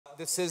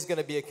This is going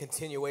to be a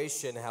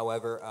continuation,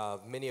 however,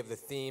 of many of the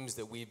themes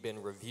that we've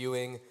been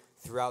reviewing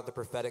throughout the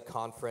prophetic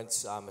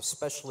conference,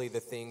 especially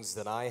the things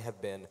that I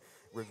have been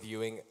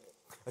reviewing.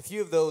 A few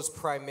of those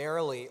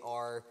primarily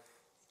are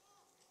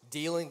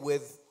dealing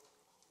with,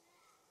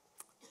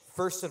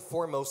 first and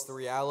foremost, the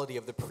reality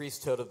of the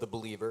priesthood of the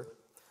believer.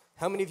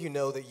 How many of you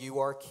know that you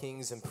are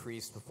kings and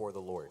priests before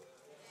the Lord?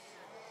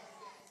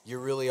 You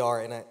really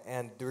are.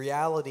 And the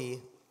reality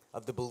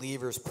of the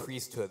believer's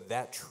priesthood,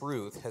 that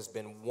truth has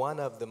been one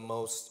of the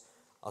most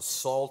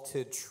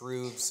assaulted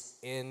truths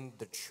in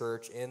the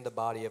church, in the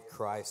body of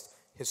Christ,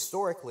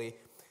 historically.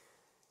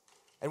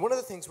 And one of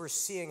the things we're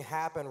seeing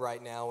happen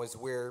right now is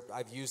where,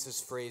 I've used this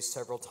phrase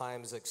several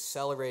times,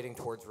 accelerating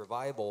towards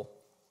revival,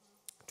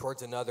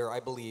 towards another, I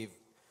believe,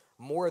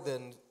 more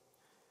than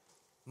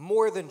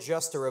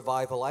just a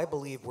revival. I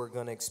believe we're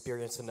going to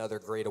experience another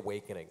great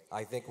awakening.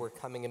 I think we're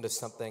coming into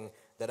something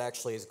that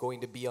actually is going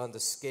to be on the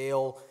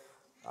scale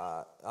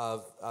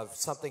of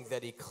something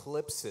that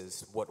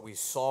eclipses what we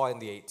saw in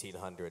the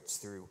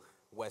 1800s through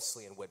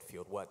Wesley and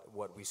Whitefield,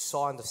 what we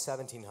saw in the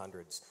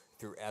 1700s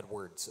through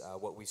Edwards,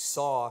 what we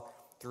saw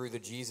through the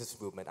Jesus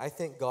movement. I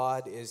think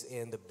God is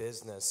in the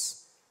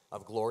business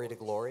of glory to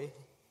glory,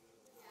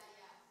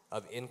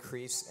 of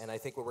increase, and I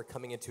think what we're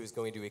coming into is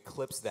going to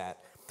eclipse that.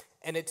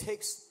 And it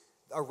takes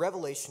a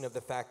revelation of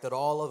the fact that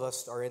all of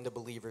us are in the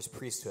believer's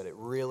priesthood. It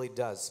really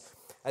does.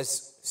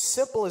 As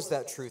simple as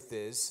that truth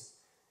is,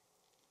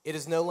 it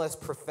is no less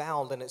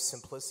profound in its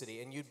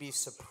simplicity, and you'd be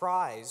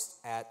surprised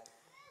at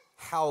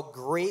how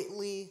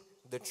greatly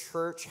the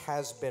church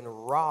has been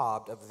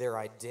robbed of their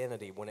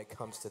identity when it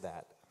comes to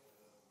that.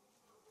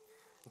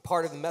 And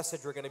part of the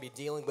message we're going to be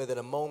dealing with in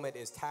a moment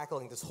is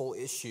tackling this whole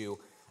issue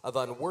of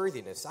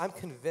unworthiness. I'm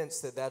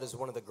convinced that that is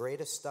one of the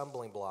greatest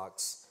stumbling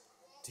blocks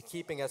to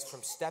keeping us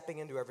from stepping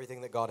into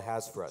everything that God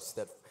has for us.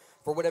 That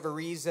for whatever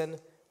reason,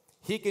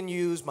 He can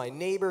use my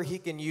neighbor, He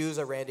can use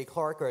a Randy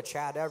Clark or a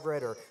Chad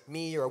Everett or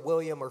me or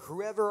William or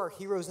whoever our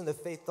heroes in the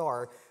faith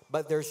are,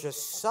 but there's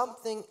just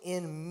something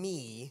in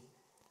me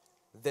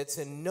that's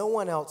in no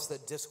one else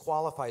that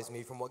disqualifies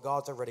me from what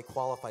God's already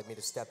qualified me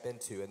to step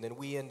into. And then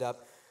we end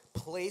up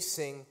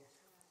placing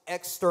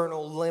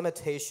external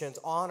limitations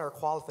on our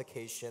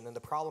qualification, and the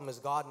problem is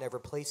God never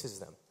places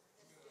them.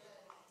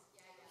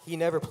 He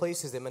never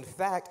places them. In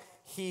fact,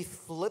 He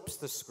flips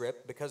the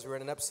script because we're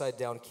in an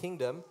upside-down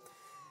kingdom.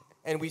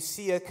 And we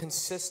see a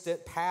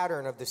consistent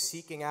pattern of the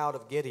seeking out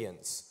of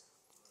Gideons.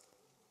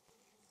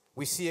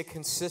 We see a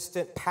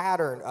consistent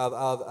pattern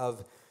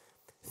of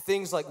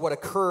things like what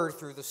occurred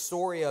through the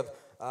story of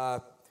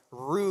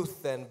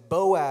Ruth and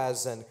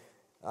Boaz and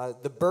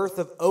the birth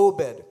of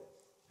Obed,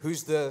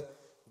 who's the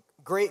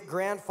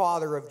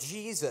great-grandfather of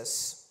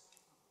Jesus,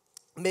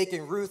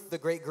 making Ruth the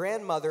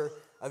great-grandmother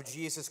of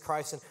Jesus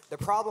Christ. And the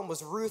problem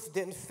was Ruth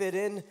didn't fit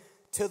in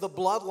to the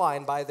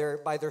bloodline by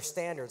their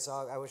standards.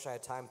 I wish I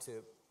had time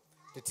to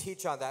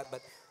teach on that,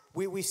 but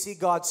we see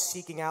God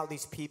seeking out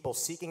these people,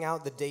 seeking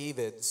out the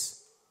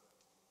Davids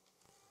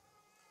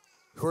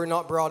who are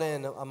not brought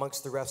in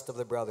amongst the rest of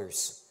the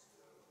brothers.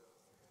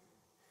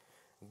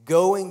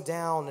 Going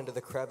down into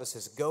the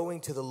crevices, going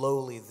to the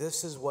lowly.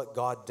 This is what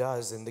God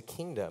does in the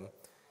kingdom.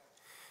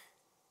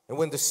 And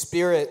when the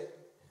Spirit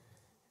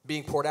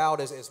being poured out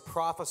is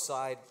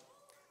prophesied,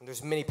 and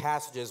there's many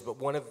passages, but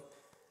one of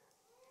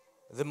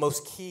the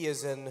most key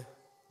is in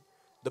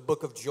the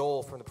book of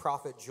Joel, from the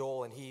prophet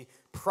Joel, and he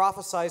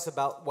prophesies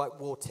about what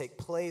will take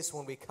place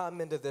when we come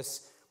into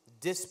this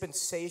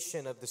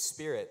dispensation of the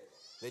Spirit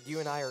that you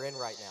and I are in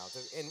right now.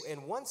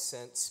 In one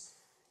sense,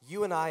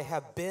 you and I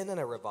have been in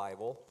a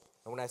revival,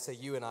 and when I say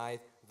you and I,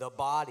 the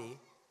body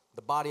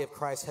of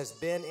Christ has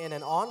been in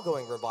an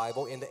ongoing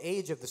revival in the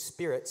age of the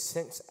Spirit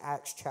since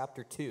Acts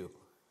chapter 2,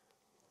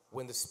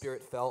 when the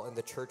Spirit fell and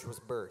the church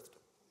was birthed.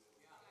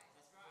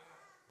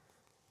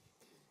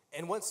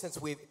 In one sense,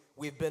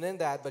 we've been in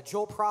that, but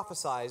Joel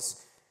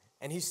prophesies,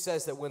 and he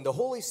says that when the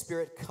Holy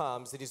Spirit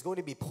comes, that He's going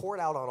to be poured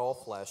out on all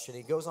flesh, and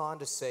he goes on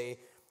to say,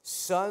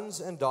 sons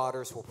and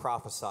daughters will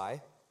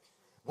prophesy.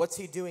 What's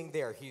he doing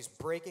there? He's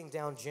breaking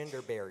down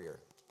gender barrier.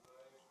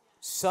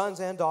 Sons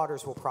and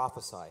daughters will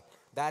prophesy.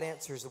 That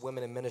answers the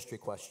women in ministry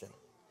question.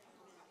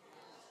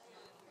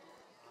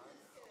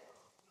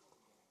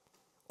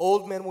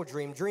 Old men will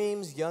dream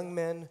dreams, young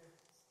men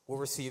will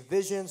receive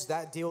visions.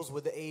 That deals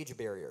with the age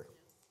barrier.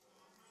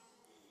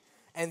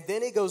 And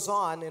then he goes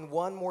on in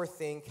one more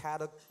thing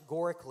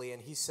categorically,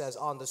 and he says,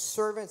 on the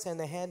servants and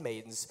the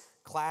handmaidens,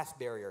 class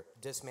barrier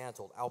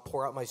dismantled. I'll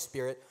pour out my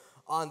Spirit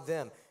on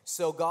them.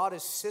 So God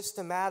is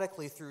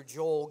systematically, through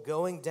Joel,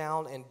 going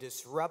down and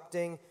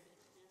disrupting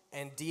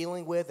and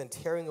dealing with and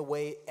tearing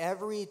away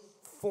every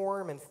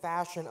form and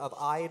fashion of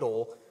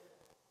idol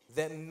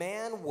that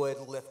man would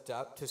lift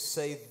up to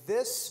say,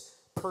 this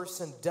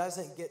person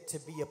doesn't get to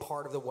be a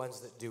part of the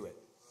ones that do it.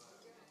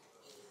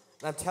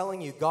 And I'm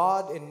telling you,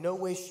 God in no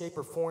way, shape,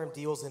 or form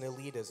deals in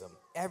elitism.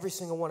 Every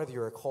single one of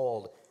you are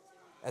called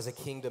as a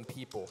kingdom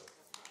people.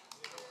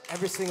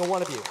 Every single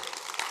one of you.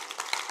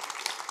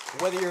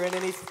 Whether you're in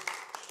any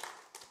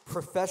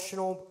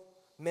professional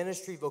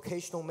ministry,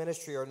 vocational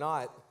ministry or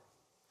not,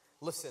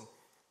 listen,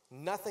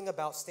 nothing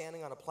about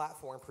standing on a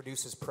platform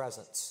produces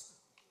presence.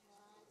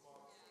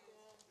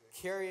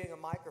 Carrying a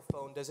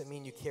microphone doesn't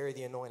mean you carry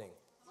the anointing.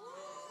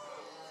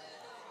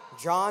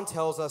 John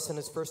tells us in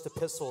his first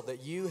epistle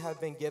that you have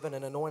been given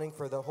an anointing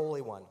for the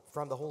Holy One,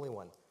 from the Holy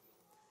One.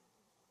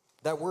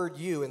 That word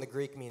you in the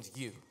Greek means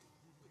you.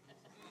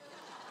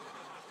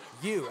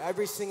 You,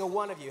 every single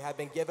one of you have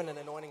been given an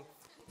anointing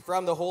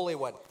from the Holy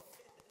One.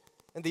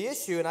 And the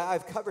issue, and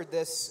I've covered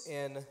this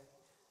in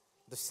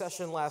the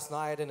session last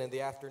night and in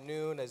the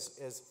afternoon,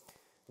 is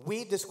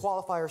we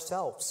disqualify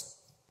ourselves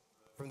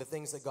from the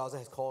things that God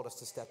has called us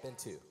to step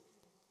into.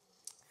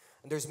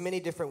 And there's many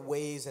different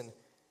ways and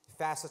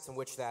facets in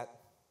which that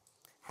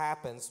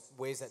happens,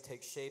 ways that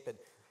take shape. And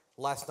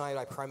last night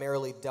I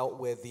primarily dealt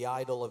with the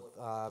idol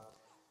of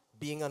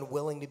being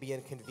unwilling to be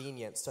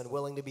inconvenienced,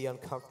 unwilling to be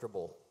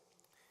uncomfortable.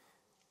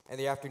 In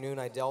the afternoon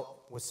I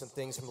dealt with some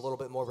things from a little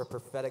bit more of a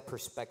prophetic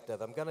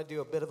perspective. I'm going to do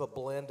a bit of a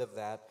blend of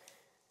that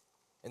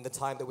in the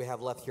time that we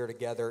have left here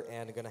together,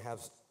 and I'm going to have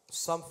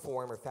some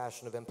form or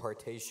fashion of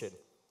impartation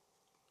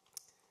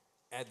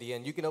at the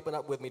end. You can open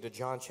up with me to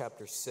John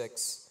chapter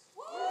 6.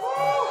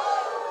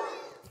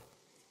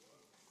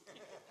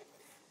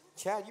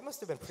 Chad, you must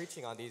have been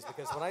preaching on these,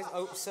 because when I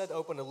said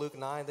open to Luke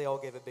 9, they all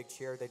gave a big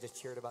cheer. They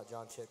just cheered about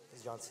John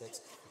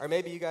 6. Or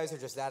maybe you guys are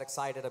just that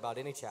excited about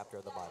any chapter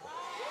of the Bible.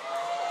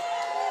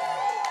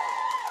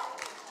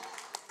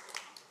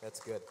 That's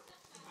good.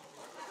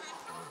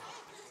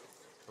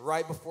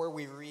 Right before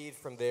we read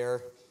from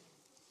there,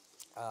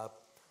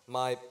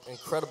 my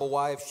incredible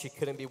wife, she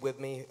couldn't be with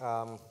me.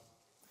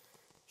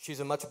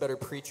 She's a much better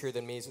preacher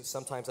than me, so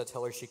sometimes I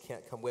tell her she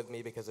can't come with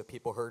me because if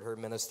people heard her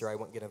minister, I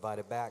wouldn't get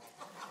invited back.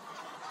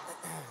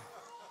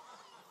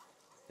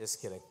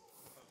 Just kidding.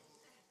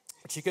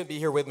 She couldn't be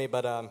here with me,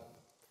 but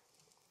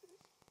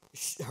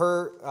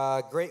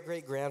her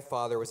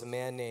great-great-grandfather was a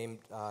man named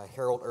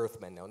Harold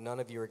Earthman. Now, none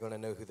of you are going to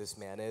know who this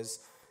man is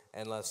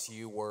unless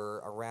you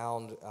were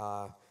around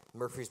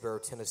Murfreesboro,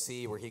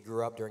 Tennessee, where he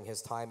grew up during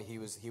his time. He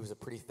was a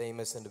pretty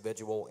famous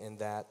individual in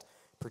that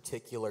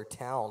particular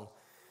town.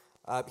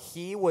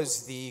 He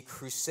was the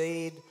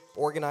crusade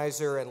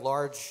organizer and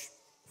large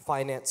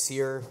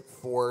financier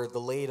for the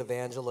late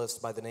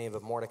evangelist by the name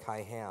of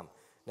Mordecai Ham.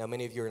 Now,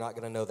 many of you are not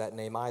going to know that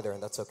name either,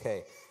 and that's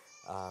okay.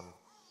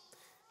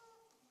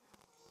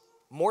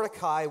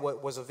 Mordecai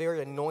was a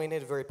very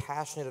anointed, very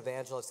passionate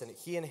evangelist, and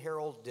he and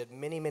Harold did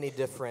many, many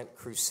different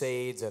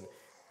crusades and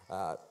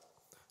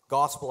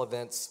gospel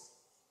events.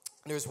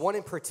 There's one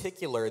in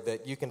particular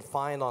that you can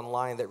find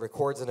online that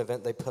records an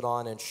event they put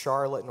on in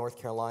Charlotte, North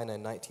Carolina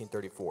in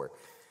 1934.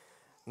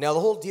 Now,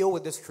 the whole deal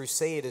with this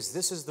crusade is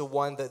this is the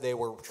one that they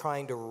were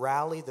trying to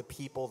rally the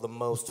people the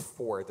most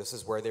for. This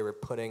is where they were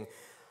putting,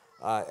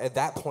 at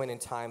that point in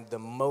time, the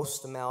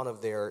most amount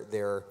of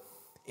their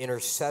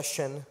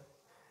intercession,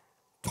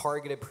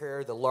 targeted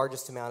prayer, the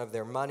largest amount of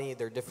their money,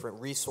 their different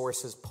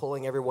resources,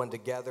 pulling everyone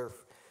together.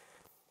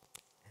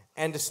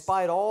 And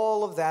despite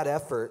all of that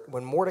effort,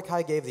 when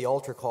Mordecai gave the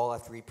altar call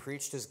after he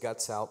preached his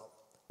guts out,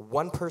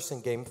 one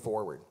person came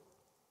forward.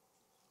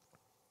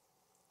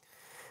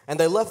 And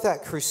they left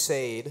that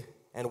crusade,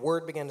 and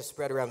word began to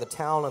spread around the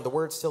town, and the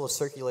word still is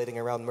circulating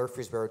around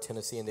Murfreesboro,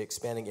 Tennessee, and the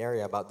expanding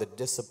area about the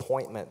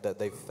disappointment that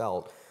they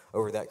felt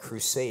over that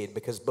crusade,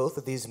 because both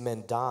of these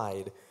men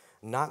died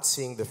not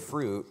seeing the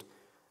fruit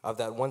of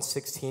that one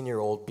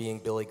 16-year-old being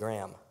Billy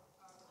Graham.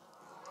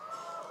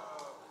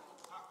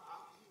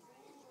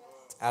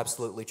 It's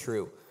absolutely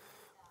true.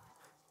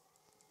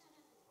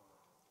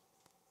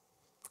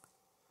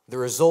 The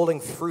resulting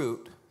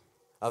fruit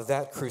of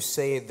that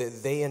crusade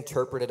that they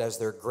interpreted as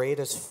their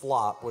greatest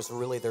flop was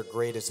really their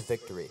greatest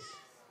victory,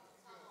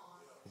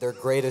 their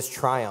greatest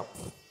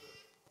triumph.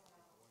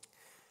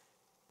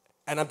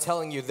 And I'm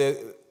telling you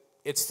that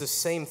it's the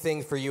same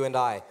thing for you and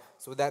I.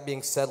 So with that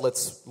being said,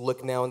 let's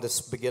look now in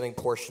this beginning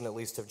portion, at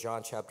least, of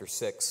John chapter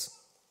 6.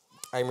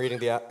 I'm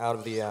reading out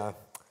of the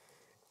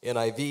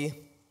NIV.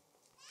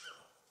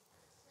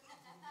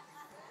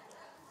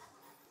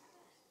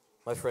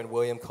 My friend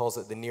William calls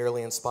it the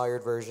nearly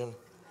inspired version.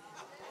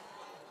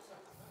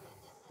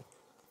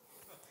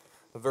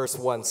 Verse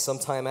 1,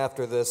 sometime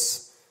after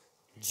this,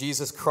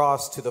 Jesus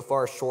crossed to the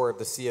far shore of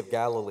the Sea of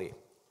Galilee.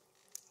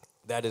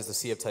 That is the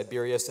Sea of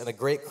Tiberias, and a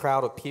great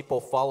crowd of people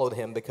followed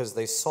him because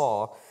they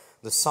saw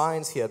the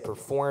signs he had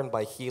performed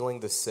by healing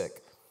the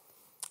sick.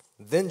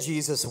 Then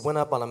Jesus went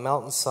up on a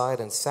mountainside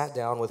and sat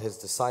down with his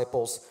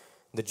disciples.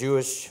 The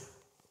Jewish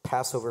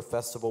Passover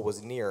festival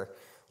was near.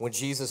 When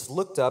Jesus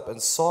looked up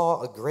and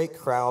saw a great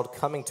crowd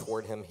coming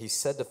toward him, he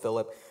said to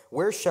Philip,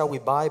 "Where shall we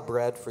buy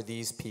bread for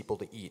these people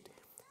to eat?"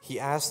 He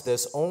asked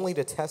this only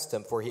to test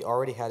him, for he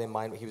already had in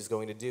mind what he was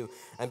going to do.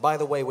 And by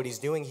the way, what he's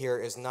doing here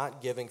is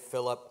not giving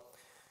Philip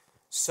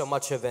so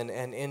much of an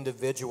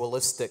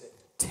individualistic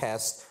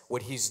test.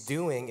 What he's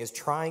doing is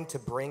trying to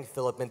bring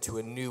Philip into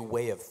a new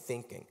way of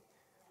thinking.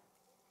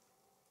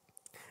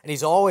 And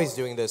he's always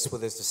doing this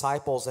with his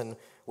disciples and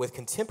with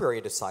contemporary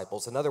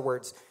disciples. In other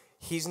words,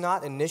 he's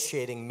not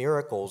initiating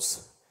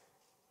miracles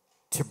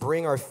to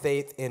bring our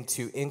faith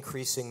into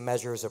increasing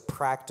measures of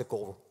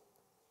practical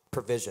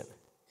provision.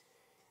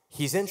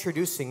 He's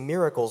introducing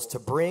miracles to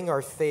bring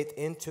our faith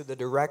into the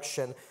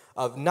direction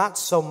of not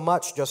so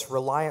much just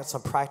reliance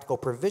on practical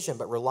provision,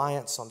 but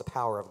reliance on the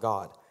power of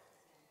God.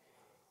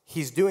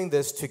 He's doing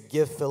this to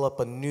give Philip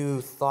a new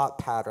thought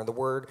pattern. The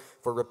word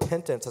for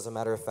repentance, as a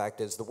matter of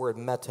fact, is the word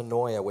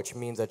metanoia, which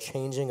means a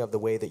changing of the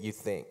way that you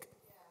think.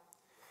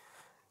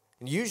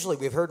 And usually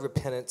we've heard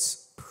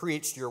repentance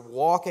preached. You're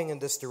walking in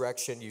this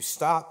direction. You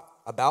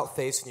stop about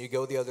face and you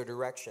go the other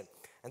direction.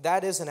 And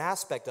that is an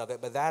aspect of it,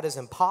 but that is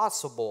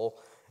impossible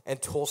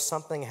until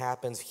something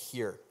happens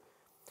here.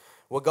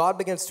 When God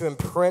begins to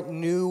imprint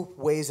new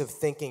ways of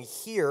thinking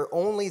here,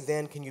 only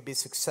then can you be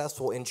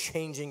successful in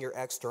changing your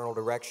external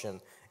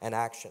direction and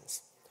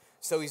actions.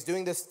 So he's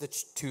doing this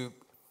to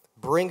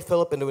bring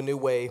Philip into a new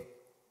way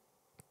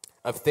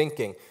of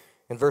thinking.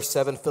 In verse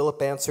 7,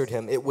 Philip answered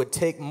him, "It would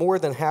take more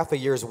than half a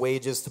year's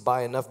wages to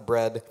buy enough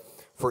bread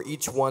for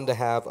each one to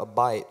have a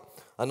bite."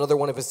 Another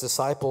one of his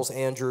disciples,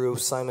 Andrew,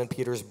 Simon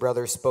Peter's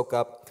brother, spoke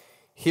up,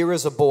 "Here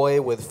is a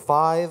boy with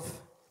 5,"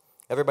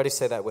 everybody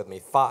say that with me,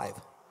 5.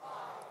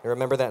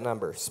 Remember that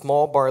number,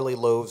 "small barley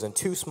loaves and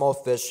 2 small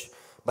fish,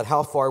 but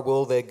how far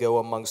will they go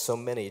among so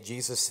many?"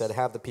 Jesus said,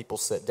 "Have the people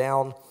sit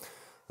down."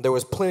 There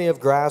was plenty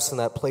of grass in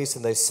that place,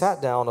 and they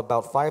sat down.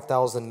 About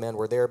 5,000 men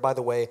were there. By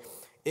the way,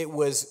 it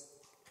was,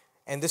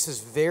 and this is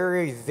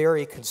very,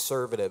 very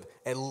conservative,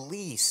 at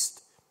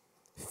least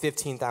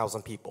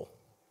 15,000 people.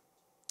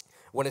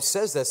 When it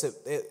says this,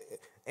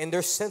 in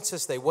their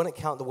census, they wouldn't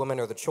count the women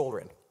or the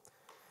children.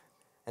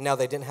 And now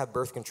they didn't have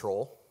birth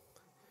control.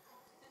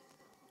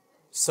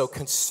 So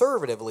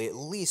conservatively, at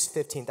least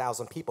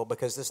 15,000 people,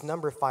 because this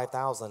number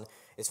 5,000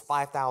 is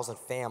 5,000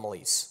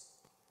 families,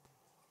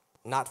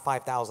 not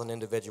 5,000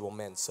 individual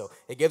men. So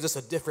it gives us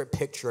a different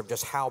picture of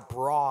just how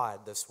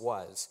broad this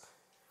was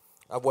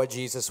of what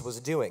Jesus was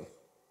doing.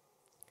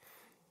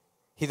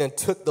 He then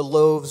took the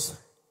loaves,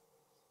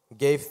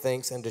 gave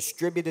thanks, and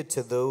distributed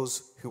to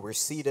those who were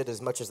seated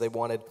as much as they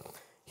wanted.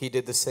 He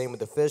did the same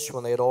with the fish.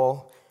 When they had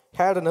all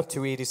had enough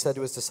to eat, he said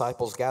to his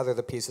disciples, "Gather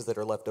the pieces that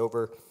are left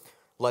over.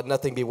 Let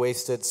nothing be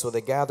wasted." So they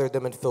gathered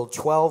them and filled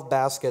 12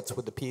 baskets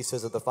with the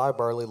pieces of the 5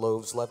 barley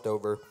loaves left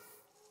over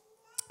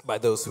by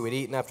those who had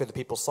eaten. After the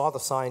people saw the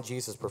sign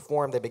Jesus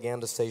performed, they began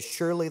to say,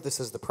 "Surely this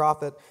is the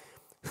prophet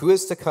who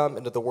is to come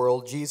into the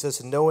world."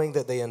 Jesus, knowing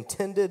that they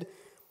intended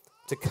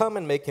to come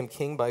and make him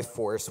king by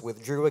force,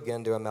 withdrew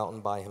again to a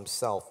mountain by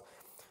himself.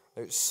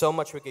 There's so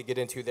much we could get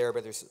into there,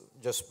 but there's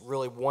just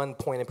really one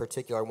point in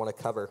particular I want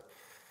to cover.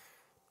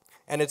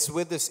 And it's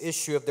with this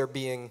issue of there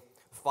being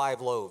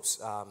 5 loaves.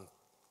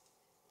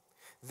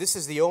 This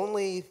is the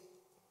only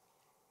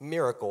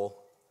miracle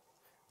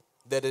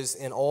that is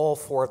in all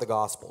 4 of the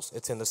Gospels.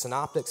 It's in the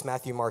Synoptics,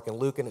 Matthew, Mark, and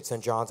Luke, and it's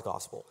in John's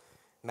Gospel.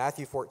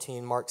 Matthew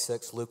 14, Mark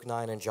 6, Luke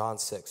 9, and John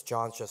 6.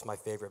 John's just my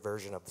favorite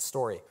version of the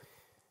story.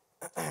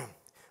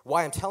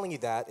 Why I'm telling you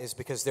that is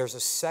because there's a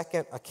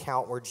second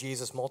account where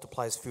Jesus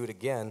multiplies food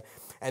again,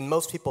 and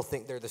most people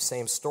think they're the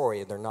same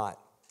story, and they're not.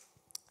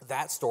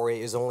 That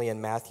story is only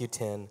in Matthew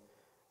 10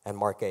 and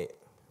Mark 8.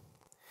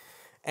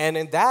 And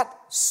in that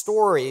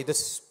story,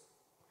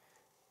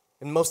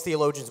 and most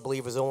theologians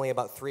believe was only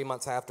about 3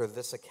 months after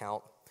this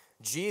account,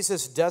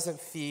 Jesus doesn't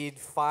feed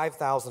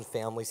 5,000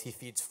 families, he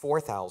feeds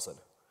 4,000.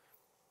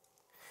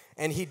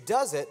 And he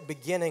does it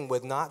beginning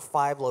with not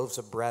 5 loaves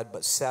of bread,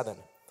 but 7.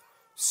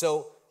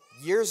 So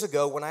years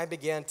ago, when I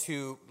began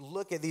to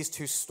look at these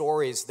 2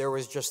 stories, there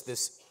was just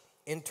this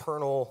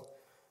internal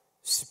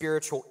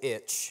spiritual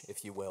itch,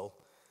 if you will.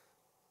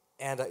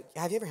 And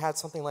have you ever had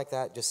something like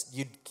that? Just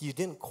you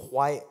didn't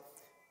quite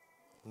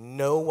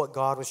know what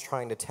God was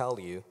trying to tell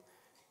you,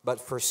 but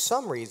for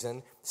some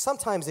reason,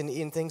 sometimes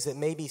in things that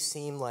maybe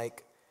seem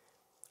like,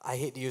 I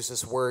hate to use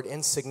this word,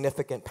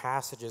 insignificant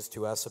passages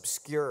to us,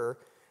 obscure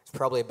is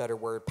probably a better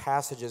word,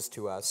 passages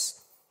to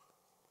us,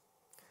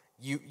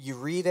 you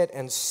read it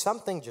and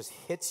something just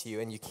hits you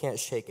and you can't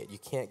shake it. You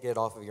can't get it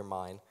off of your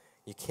mind.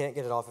 You can't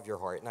get it off of your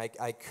heart. And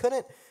I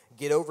couldn't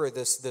get over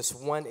this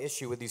one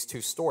issue with these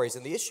 2 stories.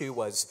 And the issue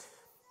was,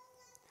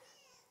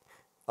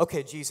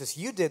 okay, Jesus,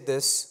 you did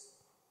this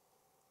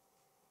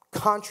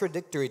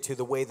contradictory to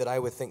the way that I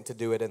would think to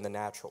do it in the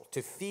natural.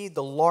 To feed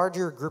the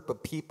larger group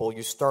of people,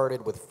 you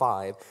started with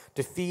 5.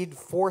 To feed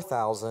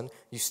 4,000,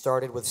 you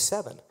started with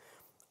 7.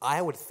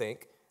 I would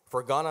think, if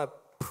we're going to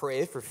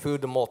pray for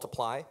food to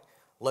multiply,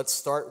 let's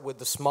start with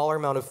the smaller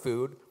amount of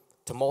food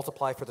to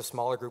multiply for the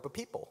smaller group of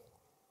people.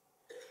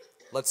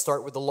 Let's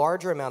start with the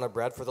larger amount of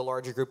bread for the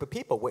larger group of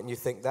people. Wouldn't you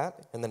think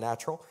that in the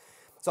natural?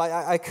 So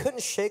I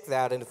couldn't shake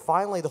that, and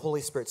finally the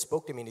Holy Spirit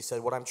spoke to me, and he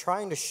said, what I'm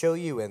trying to show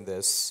you in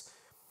this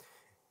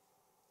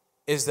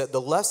is that the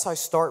less I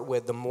start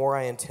with, the more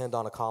I intend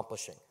on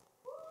accomplishing.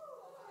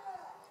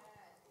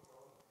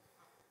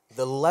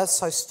 The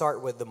less I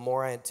start with, the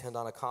more I intend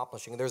on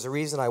accomplishing. And there's a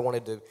reason I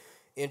wanted to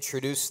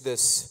introduce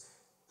this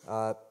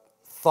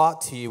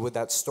thought to you with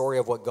that story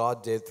of what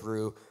God did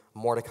through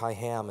Mordecai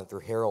Ham and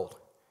through Harold.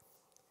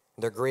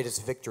 Their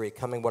greatest victory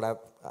coming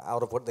out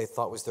of what they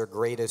thought was their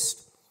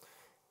greatest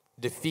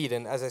defeat.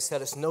 And as I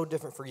said, it's no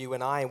different for you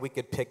and I. And we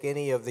could pick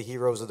any of the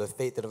heroes of the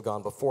faith that have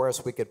gone before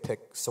us. We could pick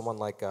someone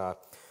like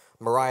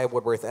Mariah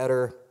Woodworth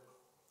Etter,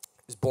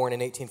 was born in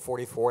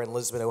 1844 in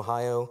Lisbon,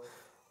 Ohio,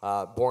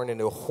 born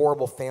into a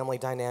horrible family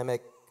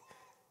dynamic,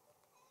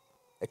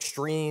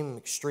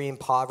 extreme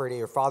poverty.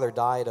 Her father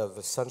died of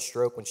a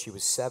sunstroke when she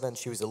was 7.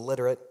 She was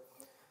illiterate.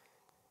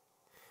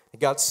 She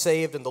got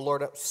saved, and the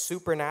Lord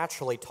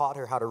supernaturally taught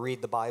her how to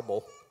read the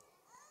Bible.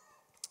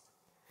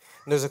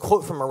 And there's a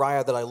quote from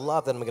Mariah that I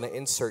love that I'm going to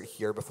insert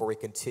here before we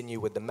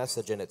continue with the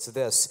message, and it's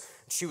this.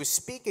 She was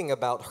speaking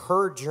about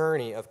her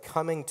journey of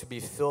coming to be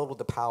filled with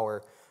the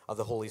power of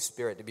the Holy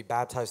Spirit, to be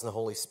baptized in the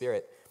Holy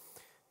Spirit.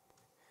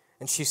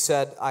 And she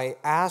said, I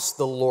asked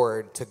the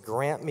Lord to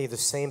grant me the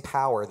same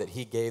power that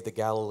he gave the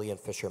Galilean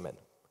fishermen,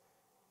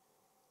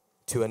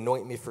 to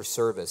anoint me for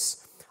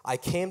service. I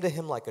came to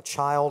him like a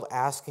child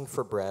asking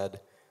for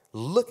bread,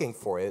 looking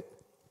for it.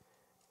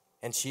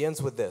 And she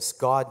ends with this: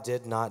 God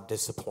did not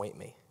disappoint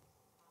me.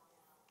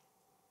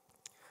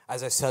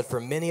 As I said,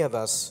 for many of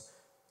us,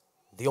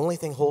 the only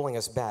thing holding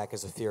us back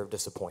is a fear of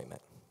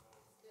disappointment.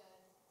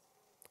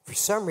 For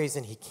some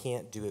reason, he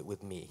can't do it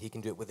with me. He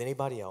can do it with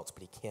anybody else,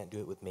 but he can't do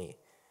it with me.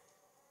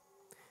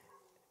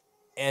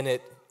 And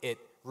it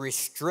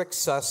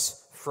restricts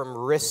us from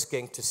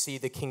risking to see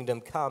the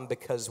kingdom come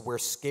because we're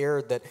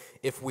scared that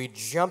if we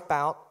jump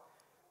out,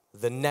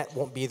 the net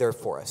won't be there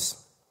for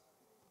us.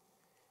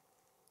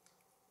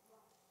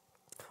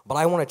 But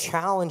I want to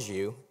challenge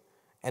you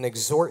and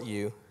exhort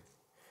you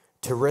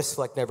to risk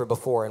like never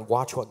before and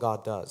watch what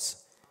God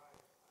does.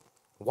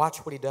 Watch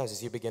what he does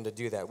as you begin to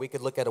do that. We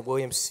could look at a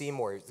William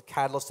Seymour, the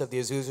catalyst of the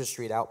Azusa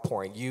Street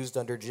outpouring, used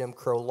under Jim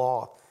Crow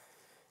law,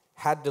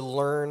 had to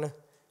learn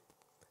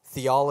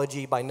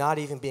theology by not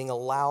even being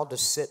allowed to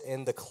sit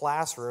in the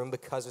classroom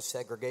because of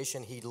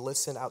segregation. He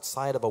listened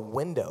outside of a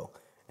window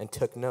and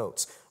took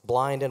notes.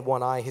 Blind in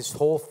one eye, his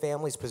whole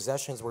family's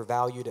possessions were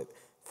valued at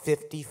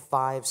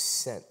 55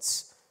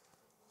 cents.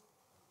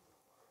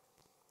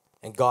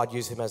 And God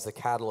used him as the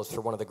catalyst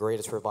for one of the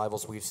greatest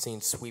revivals we've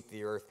seen sweep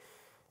the earth,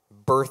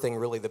 birthing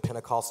really the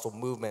Pentecostal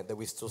movement that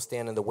we still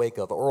stand in the wake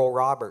of. Oral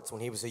Roberts,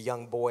 when he was a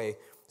young boy,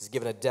 was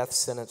given a death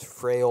sentence,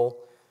 frail,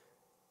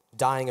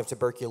 dying of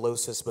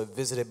tuberculosis, but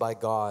visited by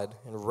God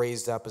and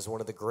raised up as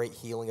one of the great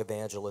healing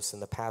evangelists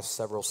in the past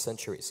several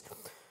centuries.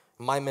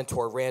 My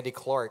mentor, Randy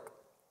Clark,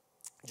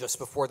 just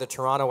before the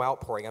Toronto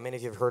outpouring, how many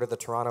of you have heard of the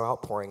Toronto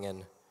outpouring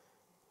in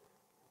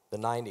the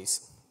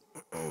 90s?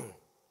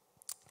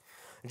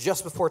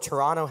 Just before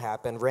Toronto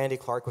happened, Randy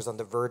Clark was on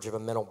the verge of a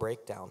mental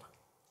breakdown,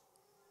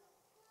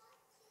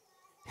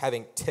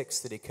 having tics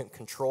that he couldn't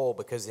control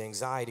because the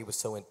anxiety was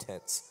so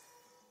intense.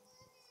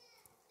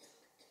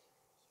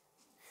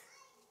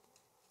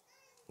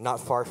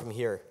 Not far from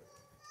here,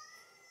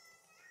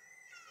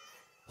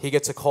 he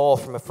gets a call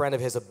from a friend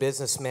of his, a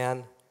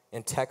businessman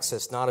in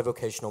Texas, not a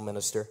vocational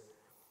minister.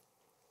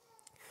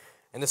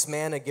 And this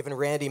man had given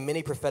Randy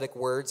many prophetic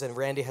words, and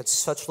Randy had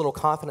such little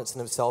confidence in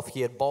himself,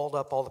 he had balled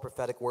up all the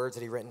prophetic words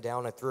that he'd written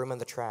down and threw them in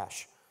the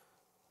trash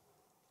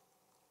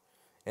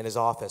in his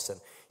office.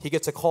 And he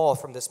gets a call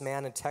from this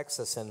man in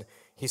Texas, and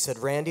he said,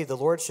 Randy, the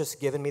Lord's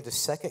just given me the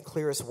second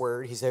clearest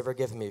word he's ever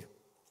given me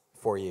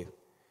for you.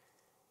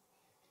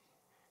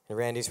 And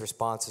Randy's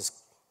response is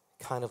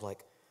kind of like,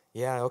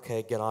 yeah,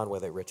 okay, get on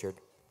with it, Richard.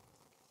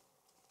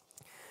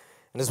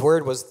 And his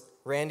word was,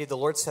 Randy, the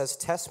Lord says,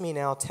 test me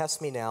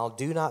now,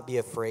 do not be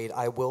afraid,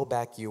 I will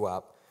back you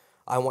up.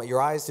 I want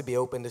your eyes to be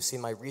open to see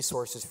my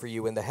resources for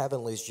you in the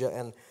heavenlies.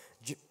 And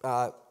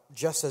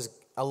just as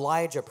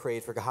Elijah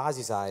prayed for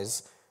Gehazi's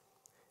eyes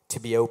to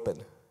be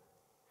open.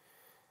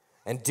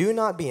 And do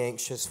not be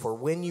anxious, for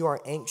when you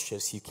are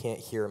anxious, you can't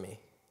hear me.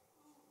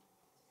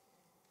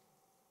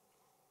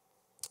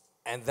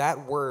 And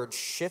that word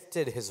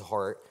shifted his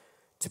heart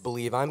to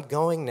believe, I'm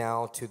going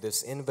now to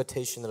this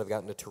invitation that I've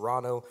gotten to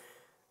Toronto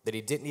that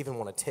he didn't even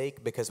want to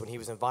take, because when he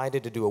was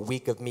invited to do a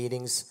week of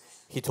meetings,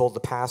 he told the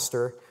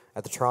pastor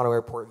at the Toronto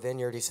Airport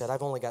Vineyard, he said,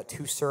 I've only got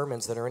 2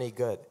 sermons that are any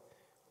good.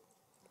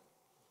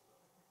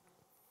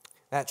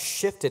 That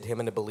shifted him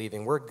into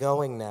believing we're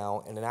going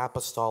now in an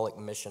apostolic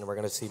mission. We're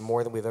going to see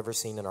more than we've ever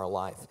seen in our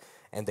life.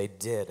 And they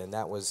did, and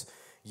that was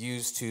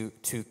used to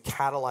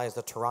catalyze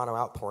the Toronto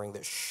outpouring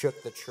that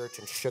shook the church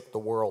and shook the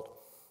world.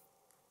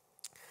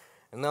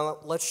 And now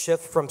let's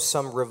shift from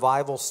some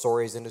revival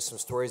stories into some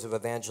stories of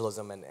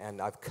evangelism.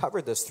 And I've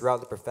covered this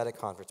throughout the prophetic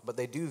conference, but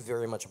they do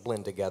very much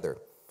blend together.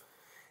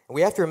 And we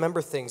have to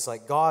remember things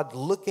like God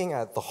looking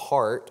at the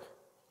heart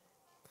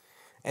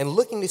and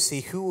looking to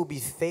see who will be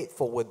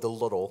faithful with the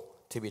little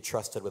to be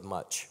trusted with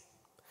much.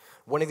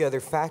 One of the other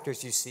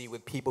factors you see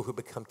with people who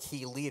become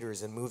key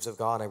leaders in moves of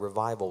God and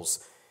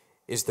revivals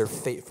is they're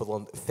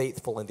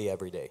faithful in the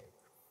everyday.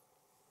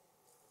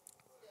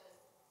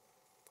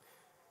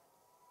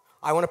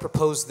 I want to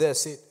propose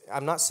this.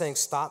 I'm not saying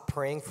stop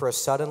praying for a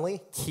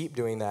suddenly. Keep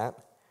doing that.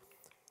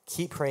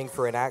 Keep praying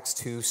for an Acts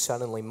 2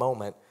 suddenly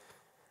moment.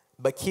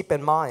 But keep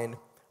in mind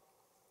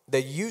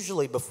that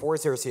usually before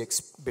there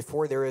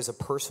is a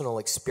personal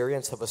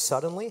experience of a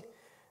suddenly,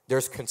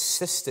 There's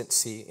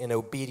consistency in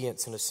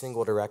obedience in a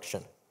single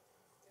direction.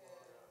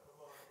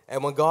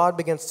 And when God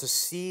begins to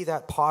see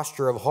that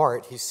posture of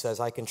heart, he says,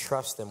 I can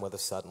trust them with a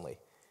suddenly.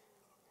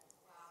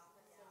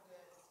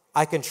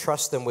 I can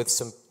trust them with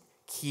some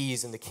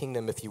keys in the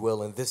kingdom, if you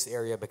will, in this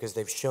area because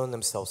they've shown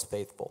themselves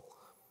faithful.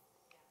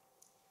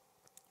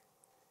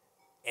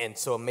 And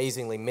so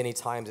amazingly, many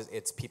times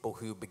it's people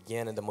who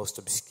begin in the most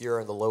obscure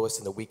and the lowest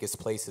and the weakest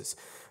places.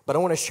 But I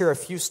want to share a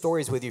few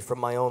stories with you from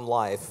my own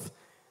life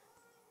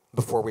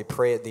before we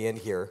pray at the end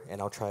here,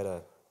 and I'll try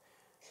to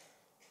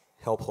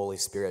help Holy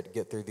Spirit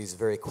get through these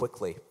very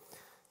quickly.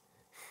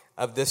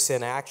 Of this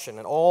in action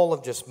and all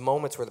of just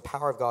moments where the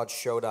power of God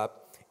showed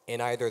up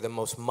in either the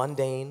most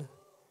mundane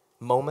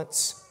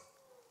moments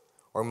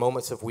or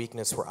moments of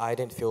weakness where I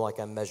didn't feel like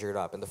I measured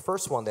up. And the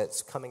first one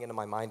that's coming into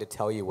my mind to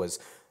tell you was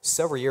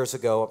several years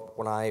ago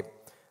when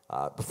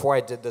before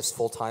I did this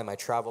full time, I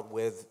traveled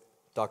with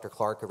Dr.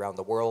 Clark around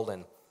the world.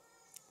 And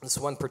this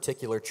one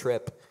particular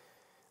trip,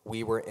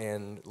 we were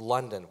in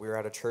London. We were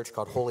at a church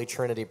called Holy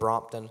Trinity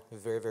Brompton, a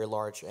very, very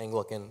large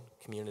Anglican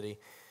community.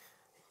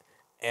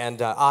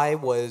 And I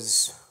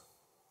was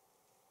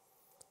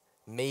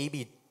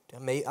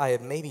I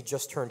had maybe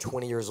just turned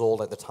 20 years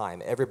old at the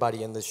time.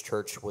 Everybody in this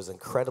church was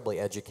incredibly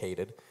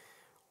educated,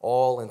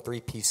 all in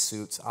three-piece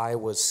suits. I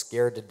was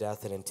scared to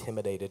death and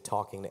intimidated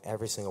talking to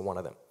every single one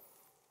of them.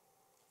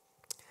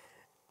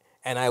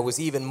 And I was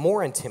even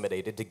more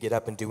intimidated to get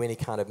up and do any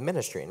kind of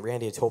ministry. And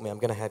Randy had told me, I'm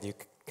going to have you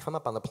come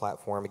up on the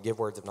platform and give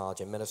words of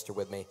knowledge and minister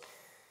with me.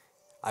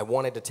 I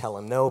wanted to tell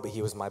him no, but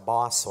he was my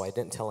boss, so I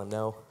didn't tell him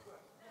no.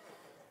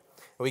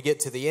 We get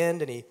to the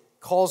end, and he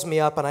calls me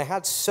up, and I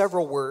had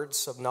several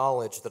words of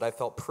knowledge that I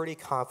felt pretty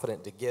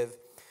confident to give.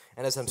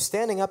 And as I'm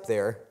standing up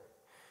there,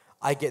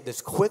 I get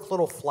this quick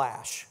little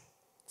flash.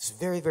 It's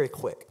very, very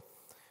quick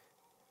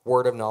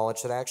word of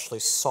knowledge that I actually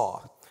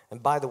saw.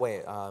 And by the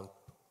way,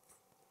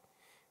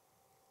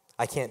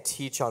 I can't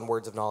teach on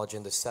words of knowledge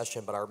in this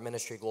session, but our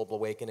ministry, Global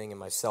Awakening, and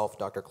myself,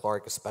 Dr.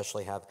 Clark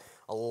especially, have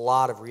a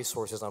lot of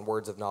resources on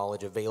words of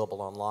knowledge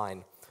available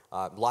online.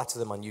 Lots of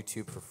them on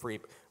YouTube for free.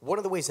 One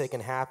of the ways they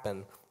can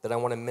happen that I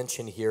want to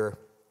mention here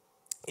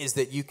is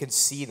that you can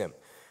see them.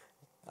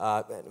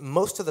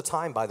 Most of the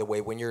time, by the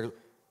way, when you're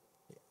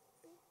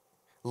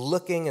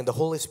looking and the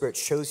Holy Spirit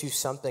shows you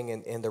something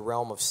in the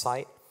realm of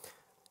sight,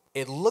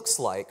 it looks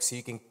like, so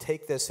you can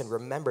take this and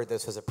remember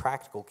this as a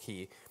practical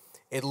key,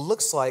 it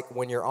looks like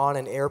when you're on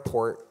an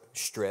airport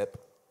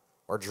strip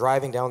or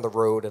driving down the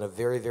road in a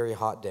very, very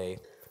hot day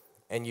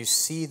and you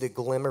see the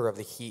glimmer of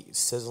the heat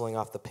sizzling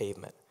off the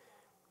pavement.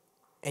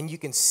 And you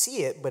can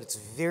see it, but it's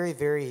very,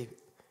 very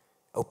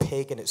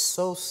opaque and it's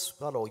so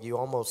subtle you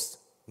almost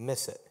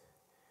miss it.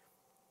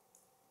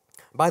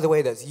 By the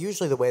way, that's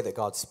usually the way that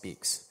God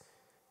speaks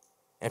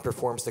and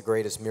performs the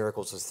greatest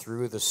miracles is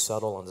through the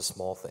subtle and the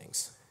small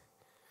things.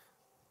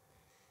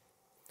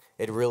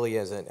 It really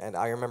isn't. And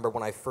I remember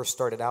when I first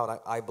started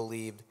out, I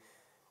believed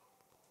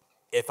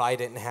if I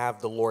didn't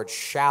have the Lord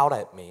shout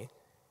at me,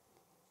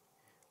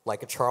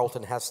 like a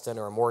Charlton Heston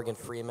or a Morgan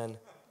Freeman,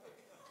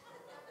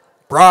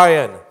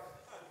 Brian,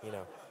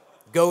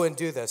 go and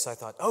do this. I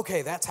thought,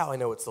 okay, that's how I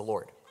know it's the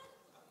Lord.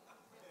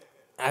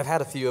 I've had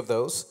a few of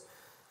those,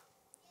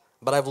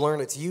 but I've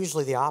learned it's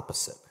usually the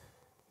opposite.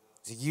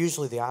 It's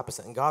usually the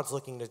opposite. And God's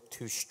looking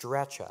to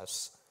stretch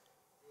us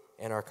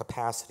in our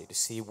capacity to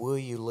see, will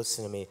you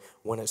listen to me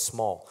when it's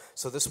small?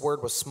 So this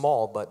word was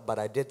small, but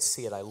I did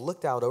see it. I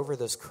looked out over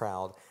this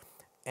crowd,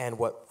 and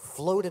what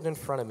floated in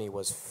front of me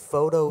was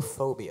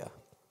photophobia.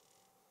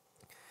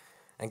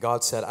 And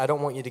God said, I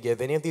don't want you to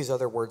give any of these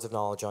other words of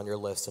knowledge on your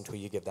list until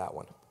you give that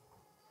one.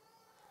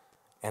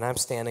 And I'm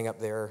standing up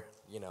there,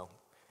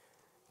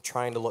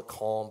 trying to look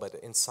calm, but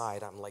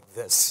inside I'm like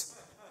this.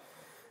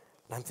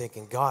 And I'm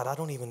thinking, God, I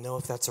don't even know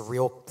if that's a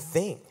real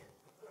thing.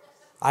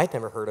 I'd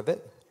never heard of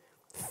it.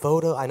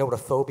 I know what a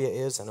phobia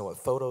is. I know what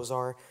photos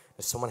are.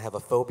 Does someone have a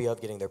phobia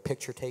of getting their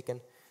picture taken?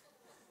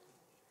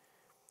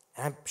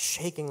 And I'm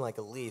shaking like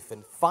a leaf.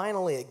 And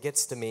finally it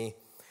gets to me.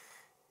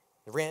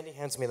 Randy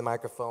hands me the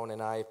microphone,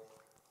 and I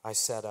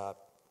said,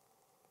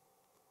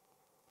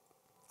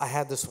 I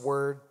had this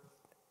word.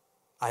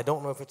 I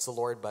don't know if it's the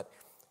Lord, but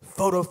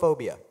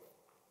photophobia.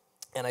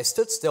 And I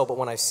stood still, but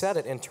when I said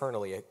it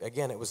internally,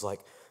 again, it was like,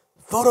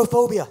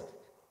 photophobia.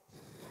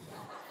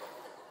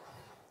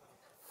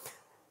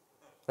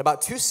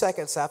 About 2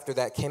 seconds after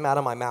that came out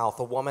of my mouth,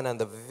 a woman on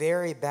the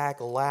very back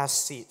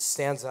last seat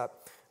stands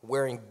up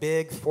wearing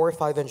big 4 or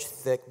 5 inch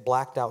thick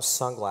blacked out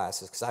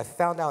sunglasses. Because I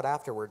found out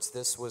afterwards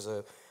this was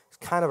a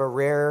kind of a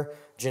rare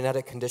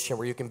genetic condition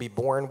where you can be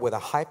born with a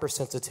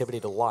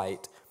hypersensitivity to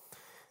light.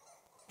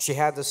 She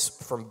had this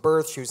from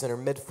birth. She was in her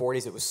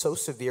mid-40s. It was so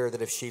severe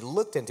that if she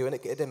looked into it,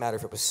 it didn't matter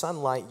if it was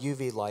sunlight,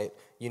 UV light,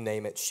 you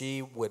name it,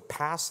 she would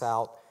pass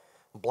out,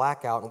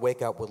 black out, and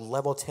wake up with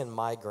level 10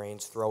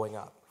 migraines, throwing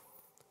up.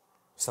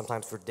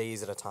 Sometimes for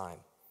days at a time,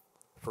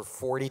 for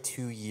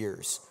 42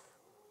 years.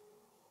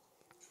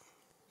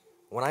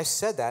 When I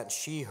said that,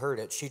 she heard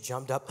it. She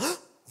jumped up,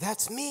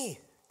 that's me.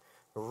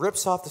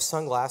 Rips off the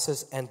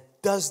sunglasses and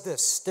does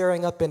this,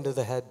 staring up into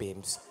the head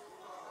beams.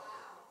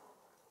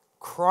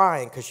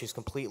 crying because she's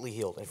completely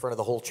healed in front of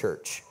the whole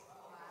church.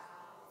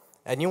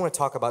 And you want to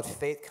talk about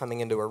faith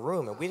coming into a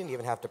room, and we didn't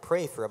even have to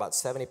pray for about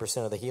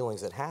 70% of the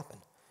healings that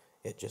happened.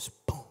 It just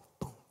boom,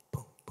 boom,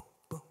 boom, boom,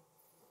 boom,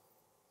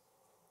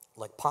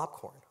 like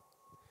popcorn.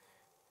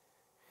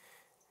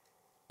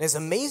 As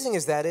amazing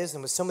as that is,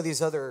 and with some of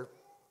these other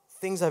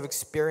things I've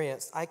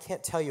experienced, I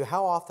can't tell you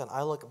how often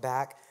I look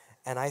back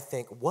and I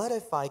think, what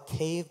if I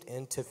caved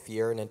into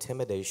fear and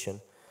intimidation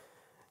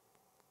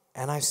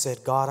and I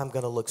said, God, I'm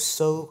going to look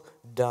so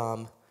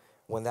dumb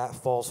when that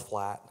falls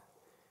flat,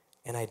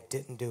 and I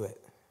didn't do it.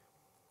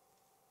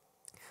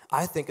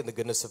 I think in the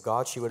goodness of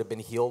God, she would have been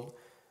healed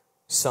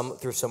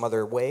through some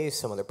other way,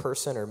 some other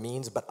person or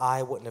means, but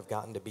I wouldn't have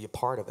gotten to be a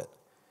part of it.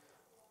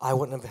 I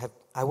wouldn't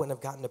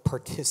have gotten to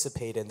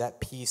participate in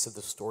that piece of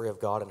the story of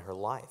God in her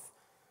life.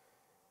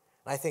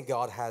 And I think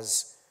God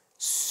has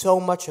so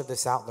much of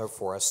this out there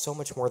for us, so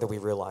much more than we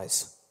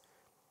realize.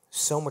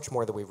 So much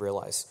more than we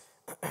realize.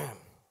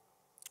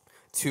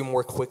 Two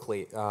more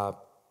quickly.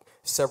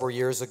 Several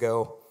years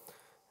ago,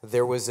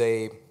 there was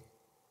a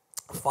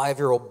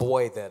 5-year-old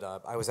boy that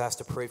I was asked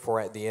to pray for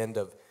at the end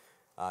of,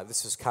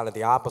 this is kind of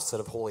the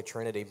opposite of Holy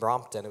Trinity,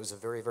 Brompton. It was a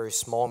very, very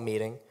small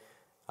meeting.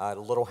 At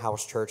a little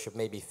house church of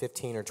maybe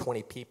 15 or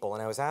 20 people.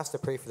 And I was asked to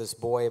pray for this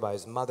boy by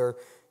his mother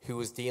who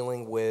was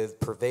dealing with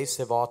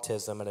pervasive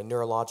autism and a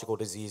neurological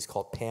disease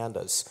called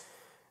PANDAS.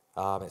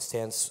 It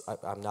stands,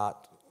 I'm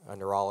not a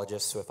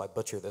neurologist, so if I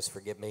butcher this,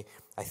 forgive me.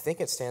 I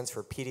think it stands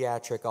for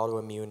Pediatric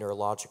Autoimmune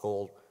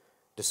Neurological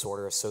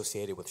Disorder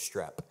Associated with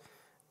Strep.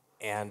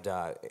 And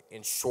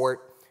in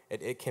short,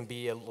 it can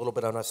be a little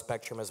bit on a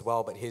spectrum as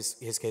well, but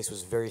his case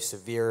was very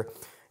severe.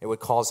 It would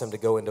cause him to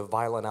go into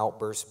violent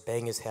outbursts,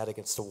 bang his head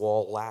against the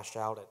wall, lash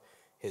out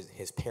at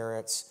his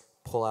parents,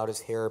 pull out his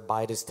hair,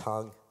 bite his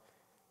tongue.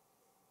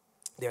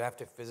 They would have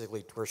to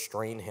physically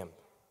restrain him.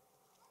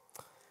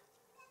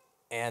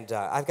 And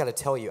I've got to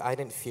tell you, I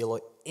didn't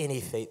feel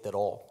any faith at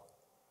all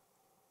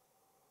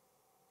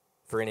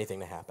for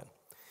anything to happen.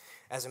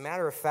 As a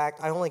matter of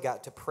fact, I only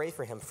got to pray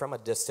for him from a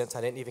distance.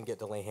 I didn't even get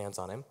to lay hands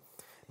on him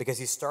because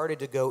he started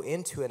to go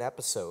into an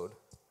episode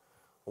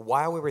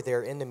while we were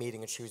there in the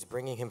meeting, and she was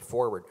bringing him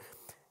forward.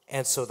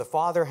 And so the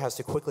father has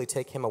to quickly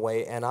take him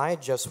away, and I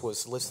just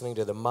was listening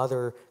to the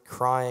mother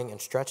crying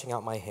and stretching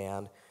out my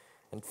hand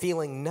and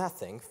feeling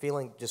nothing,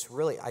 feeling just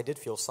really, I did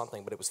feel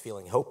something, but it was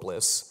feeling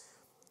hopeless.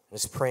 And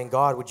just praying,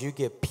 God, would you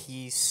give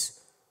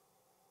peace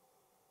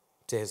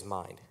to his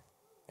mind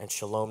and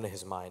shalom to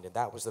his mind? And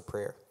that was the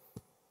prayer.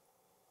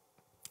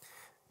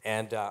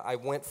 And I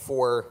went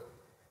for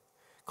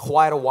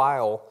quite a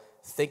while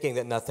thinking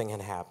that nothing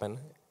had happened.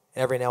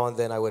 Every now and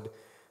then I would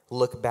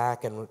look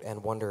back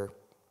and wonder,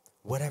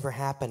 whatever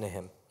happened to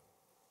him?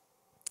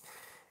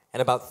 And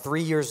about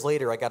 3 years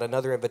later, I got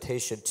another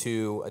invitation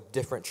to a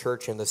different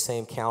church in the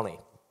same county.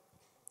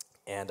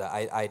 And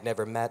I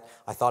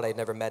thought I'd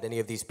never met any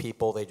of these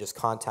people. They just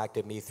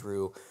contacted me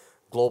through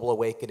Global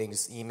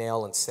Awakening's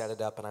email and set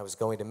it up, and I was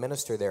going to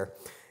minister there.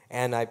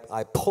 And I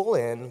pull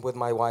in with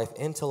my wife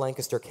into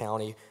Lancaster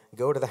County,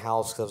 go to the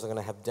house because I was going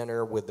to have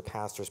dinner with the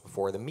pastors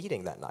before the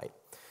meeting that night.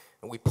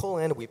 And we pull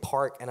in, we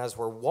park, and as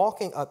we're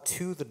walking up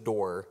to the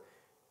door,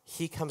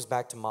 he comes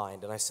back to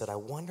mind. And I said, I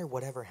wonder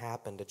whatever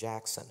happened to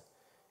Jackson.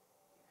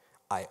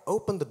 I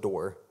open the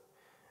door,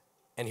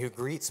 and who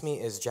greets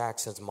me is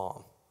Jackson's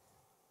mom.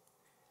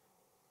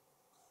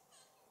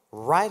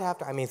 Right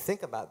after,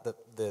 think about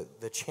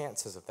the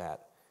chances of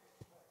that.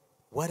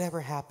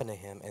 Whatever happened to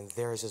him, and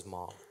there's his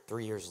mom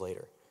 3 years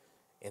later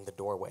in the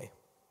doorway.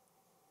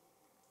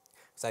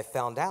 Because I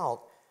found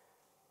out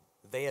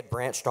they had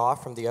branched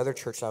off from the other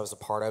church I was a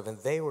part of, and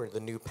they were the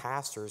new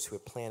pastors who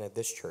had planted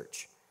this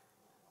church.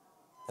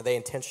 And they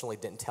intentionally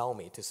didn't tell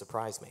me to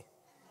surprise me.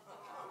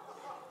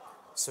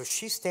 So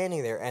she's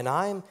standing there,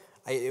 and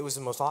it was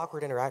the most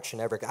awkward interaction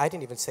ever. I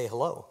didn't even say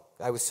hello.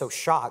 I was so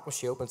shocked when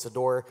she opens the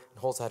door and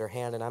holds out her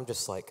hand, and I'm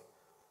just like,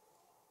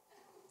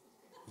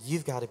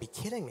 you've got to be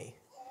kidding me.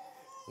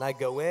 And I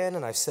go in,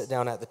 and I sit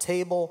down at the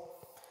table,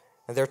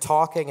 and they're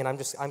talking, and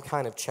I'm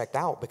kind of checked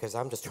out because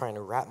I'm just trying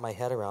to wrap my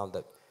head around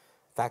the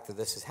fact that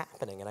this is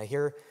happening. And I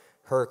hear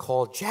her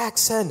call,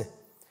 Jackson!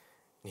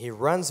 And he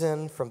runs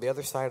in from the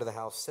other side of the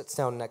house, sits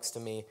down next to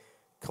me,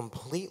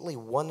 completely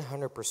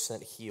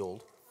 100%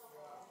 healed.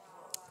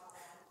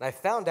 And I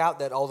found out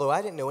that although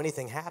I didn't know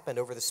anything happened,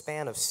 over the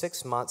span of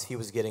 6 months, he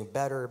was getting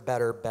better,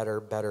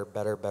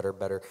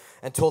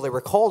 until they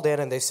were called in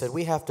and they said,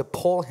 we have to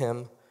pull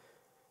him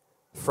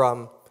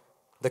from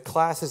the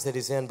classes that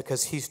he's in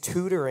because he's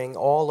tutoring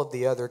all of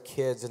the other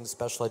kids in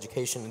special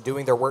education and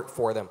doing their work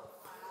for them.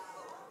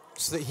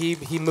 So that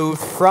he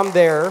moved from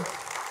there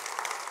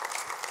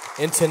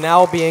into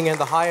now being in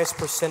the highest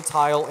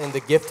percentile in the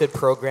gifted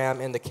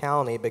program in the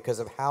county because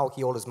of how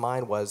healed his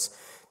mind was.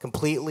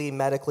 Completely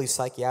medically,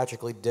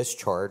 psychiatrically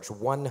discharged,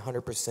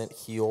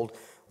 100% healed,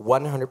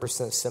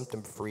 100%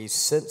 symptom-free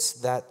since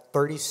that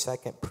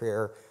 30-second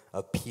prayer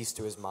of peace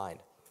to his mind.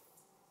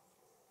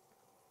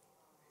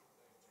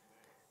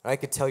 I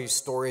could tell you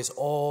stories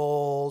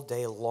all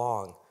day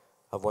long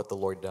of what the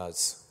Lord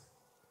does.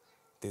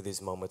 through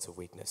these moments of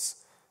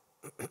weakness.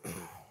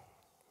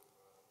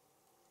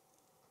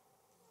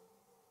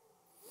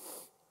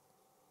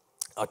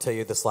 I'll tell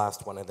you this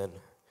last one and then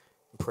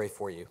pray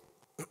for you.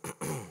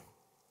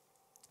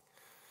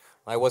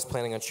 I was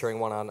planning on sharing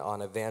one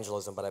on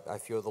evangelism, but I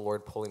feel the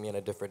Lord pulling me in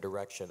a different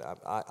direction.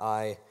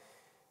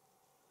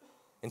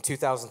 In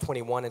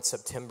 2021, in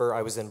September,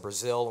 I was in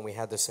Brazil, and we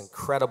had this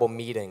incredible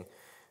meeting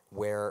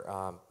where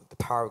the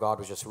power of God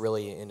was just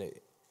really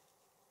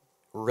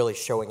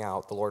showing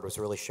out. The Lord was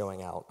really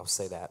showing out. I'll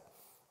say that.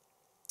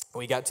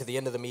 We got to the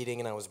end of the meeting,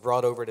 and I was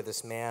brought over to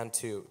this man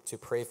to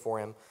pray for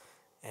him,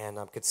 and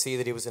I could see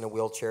that he was in a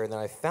wheelchair, and then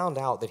I found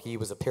out that he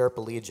was a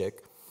paraplegic,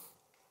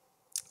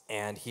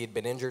 and he had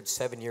been injured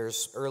 7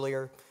 years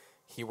earlier.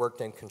 He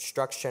worked in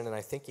construction, and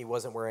I think he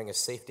wasn't wearing a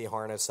safety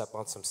harness up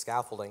on some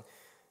scaffolding.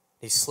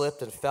 He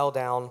slipped and fell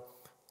down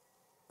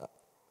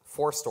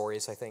 4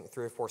 stories, I think,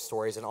 3 or 4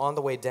 stories, and on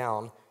the way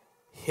down,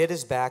 hit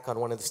his back on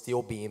one of the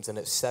steel beams, and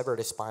it severed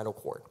his spinal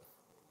cord.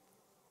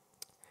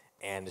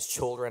 And his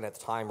children at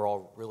the time were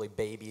all really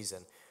babies,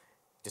 and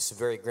just a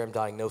very grim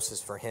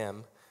diagnosis for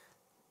him,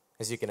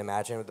 as you can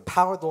imagine. The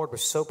power of the Lord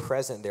was so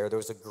present there. There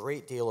was a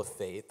great deal of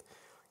faith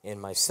in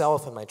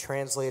myself and my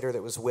translator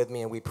that was with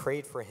me, and we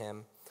prayed for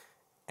him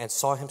and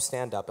saw him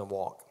stand up and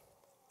walk.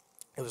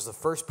 It was the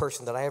first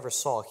person that I ever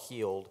saw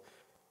healed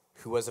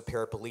who was a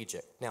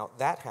paraplegic. Now,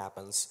 that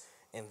happens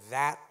in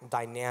that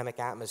dynamic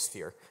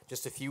atmosphere.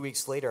 Just a few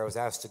weeks later, I was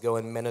asked to go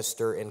and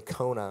minister in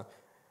Kona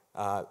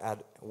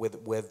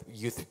with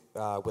youth,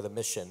 with a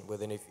mission.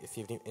 If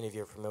any of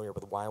you are familiar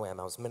with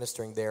YWAM, I was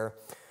ministering there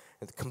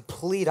in the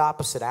complete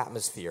opposite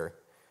atmosphere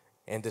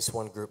in this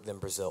one group than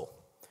Brazil.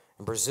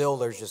 In Brazil,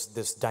 there's just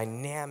this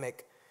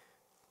dynamic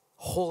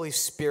Holy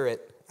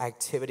Spirit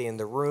activity in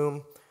the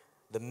room.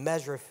 The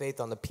measure of faith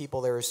on the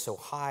people there is so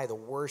high. The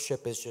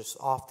worship is just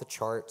off the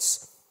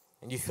charts.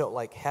 And you felt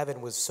like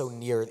heaven was so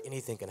near that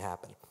anything can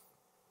happen.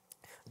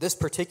 This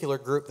particular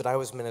group that I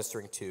was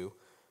ministering to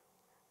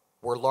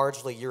were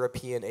largely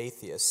European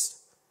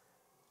atheists,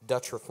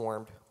 Dutch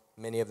Reformed,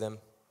 many of them.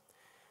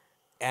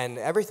 And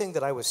everything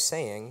that I was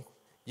saying,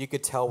 you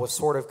could tell was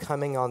sort of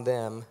coming on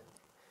them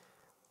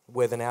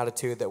with an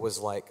attitude that was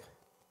like,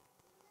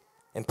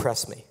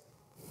 impress me.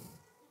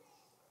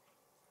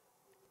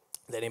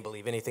 They didn't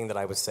believe anything that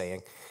I was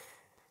saying.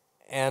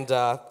 And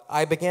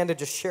I began to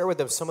just share with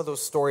them some of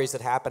those stories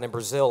that happened in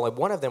Brazil. And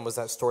one of them was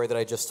that story that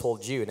I just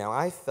told you. Now,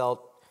 I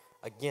felt,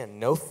 again,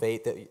 no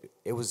faith. That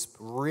it was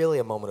really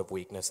a moment of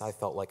weakness. I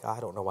felt like, I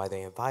don't know why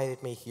they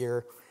invited me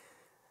here.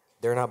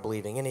 They're not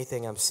believing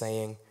anything I'm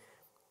saying.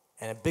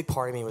 And a big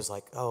part of me was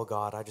like, oh,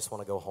 God, I just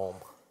want to go home.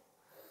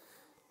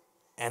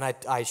 And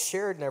I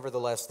shared,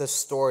 nevertheless, this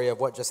story of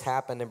what just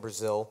happened in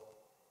Brazil.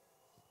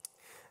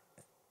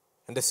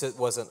 And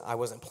I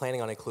wasn't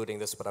planning on including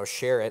this, but I'll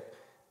share it.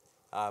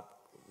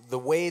 The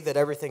way that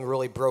everything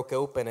really broke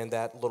open in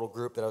that little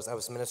group that I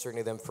was ministering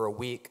to them for a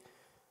week,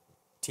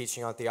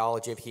 teaching on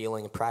theology of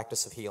healing and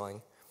practice of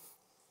healing.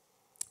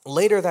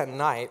 Later that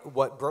night,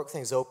 what broke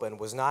things open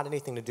was not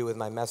anything to do with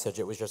my message.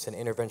 It was just an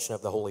intervention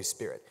of the Holy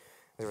Spirit.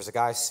 There was a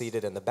guy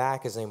seated in the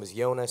back. His name was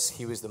Jonas.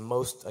 He was the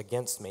most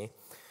against me.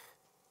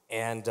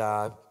 And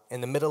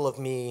in the middle of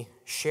me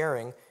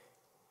sharing,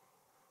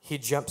 he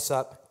jumps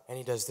up and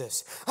he does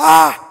this.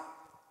 Ah!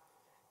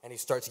 And he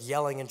starts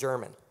yelling in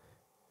German.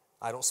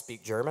 I don't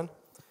speak German.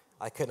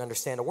 I couldn't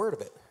understand a word of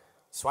it.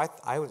 So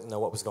I didn't know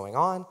what was going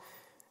on.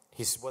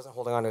 He wasn't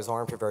holding on to his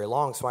arm for very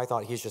long, so I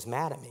thought he's just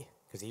mad at me.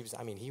 Because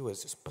he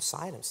was just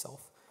beside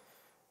himself.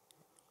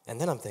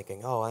 And then I'm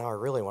thinking, oh, I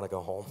really want to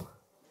go home.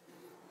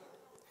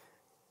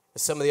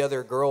 Some of the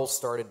other girls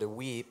started to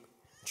weep,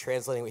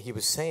 translating what he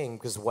was saying,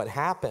 because what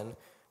happened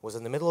was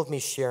in the middle of me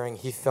sharing,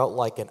 he felt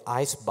like an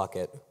ice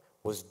bucket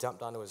was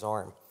dumped onto his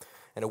arm.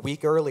 And a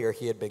week earlier,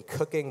 he had been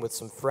cooking with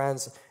some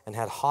friends and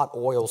had hot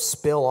oil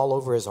spill all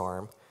over his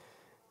arm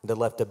that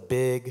left a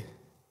big,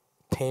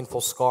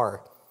 painful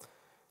scar.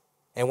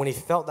 And when he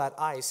felt that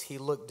ice, he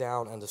looked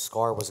down and the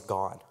scar was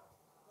gone.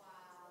 Wow.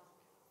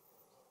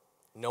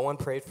 No one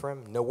prayed for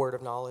him, no word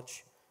of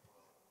knowledge.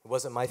 It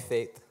wasn't my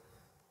faith.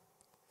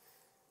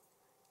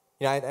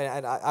 You know,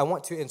 and I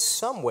want to, in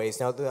some ways,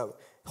 now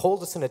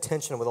hold us in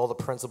attention with all the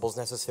principles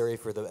necessary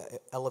for the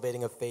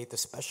elevating of faith,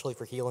 especially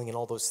for healing and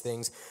all those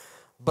things.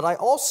 But I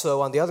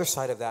also, on the other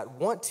side of that,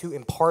 want to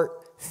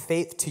impart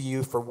faith to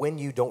you for when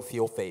you don't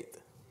feel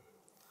faith.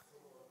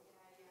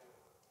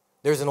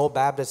 There's an old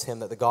Baptist hymn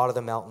that the God of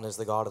the mountain is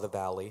the God of the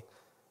valley.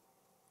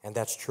 And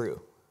that's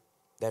true.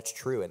 That's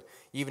true. And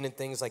even in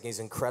things like these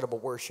incredible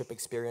worship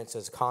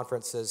experiences,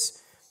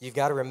 conferences, you've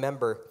got to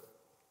remember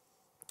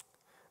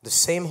the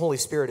same Holy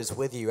Spirit is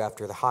with you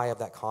after the high of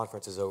that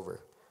conference is over.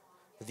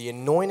 The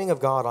anointing of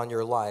God on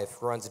your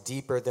life runs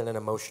deeper than an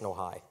emotional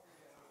high.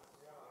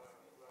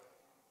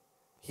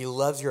 He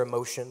loves your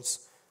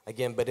emotions,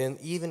 again, but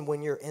even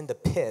when you're in the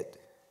pit,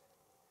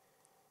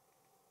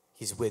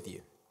 he's with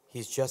you.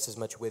 He's just as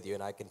much with you,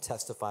 and I can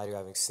testify to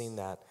having seen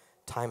that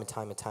time and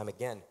time and time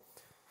again.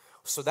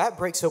 So that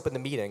breaks open the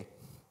meeting,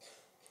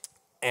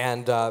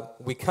 and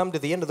we come to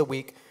the end of the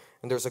week,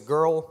 and there's a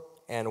girl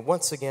And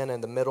once again, in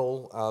the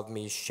middle of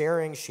me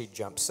sharing, she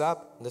jumps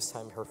up. This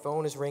time her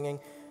phone is ringing.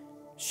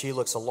 She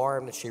looks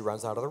alarmed and she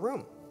runs out of the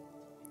room.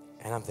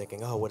 And I'm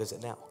thinking, oh, what is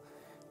it now?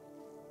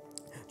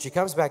 She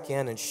comes back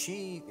in and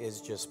she is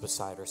just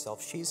beside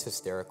herself. She's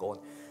hysterical.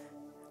 And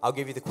I'll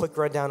give you the quick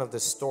rundown of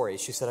this story.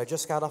 She said, I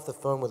just got off the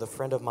phone with a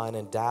friend of mine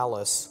in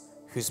Dallas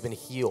who's been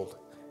healed.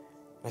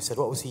 I said,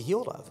 what was he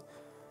healed of?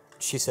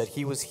 She said,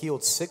 he was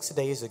healed 6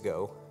 days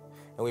ago.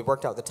 And we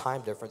worked out the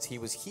time difference. He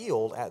was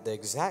healed at the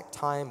exact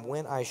time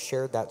when I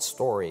shared that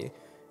story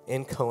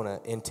in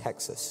Kona, in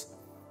Texas.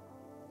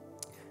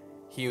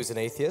 He was an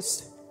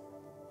atheist.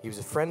 He was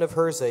a friend of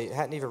hers. They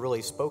hadn't even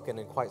really spoken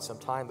in quite some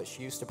time, but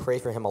she used to pray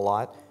for him a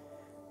lot.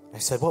 I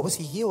said, what was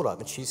he healed of?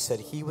 And she said,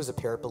 he was a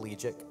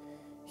paraplegic.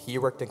 He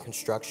worked in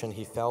construction.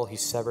 He fell. He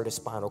severed his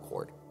spinal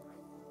cord.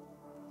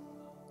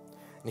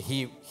 And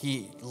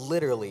he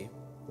literally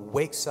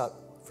wakes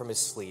up from his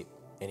sleep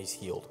and he's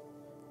healed.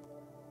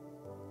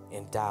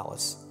 In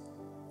Dallas,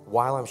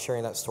 while I'm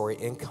sharing that story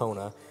in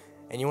Kona.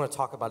 And you want to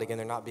talk about, again,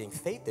 there not being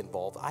faith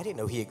involved. I didn't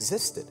know he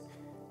existed.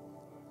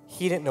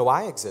 He didn't know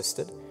I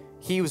existed.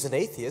 He was an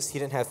atheist. He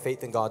didn't have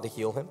faith in God to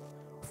heal him,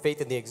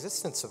 faith in the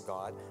existence of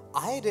God.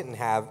 I didn't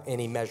have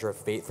any measure of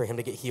faith for him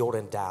to get healed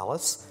in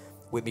Dallas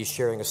with me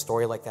sharing a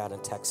story like that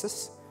in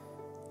Texas.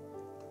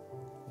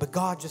 But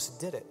God just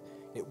did it.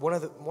 One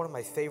of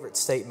my favorite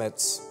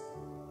statements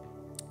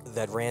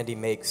that Randy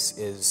makes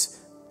is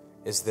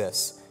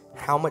this.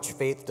 How much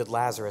faith did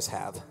Lazarus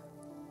have?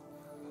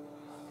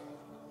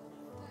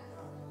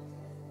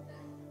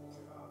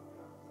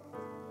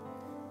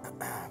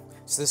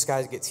 So this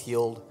guy gets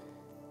healed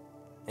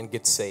and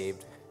gets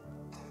saved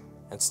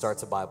and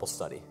starts a Bible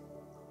study.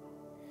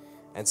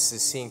 And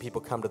seeing people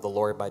come to the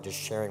Lord by just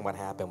sharing what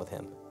happened with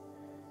him.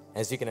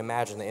 As you can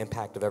imagine, the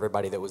impact of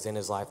everybody that was in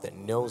his life that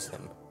knows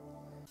him.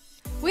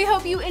 We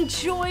hope you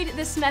enjoyed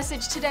this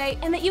message today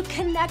and that you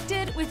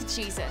connected with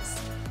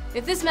Jesus.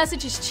 If this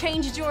message has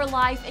changed your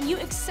life and you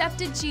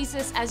accepted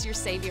Jesus as your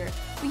Savior,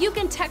 you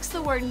can text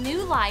the word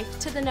New Life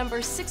to the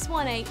number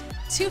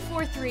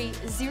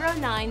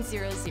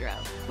 618-243-0900.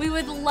 We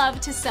would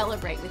love to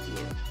celebrate with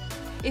you.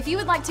 If you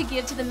would like to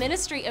give to the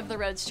ministry of The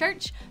Roads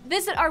Church,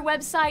 visit our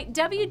website,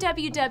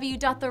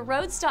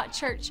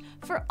 www.theroads.church,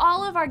 for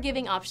all of our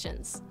giving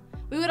options.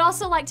 We would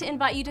also like to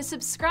invite you to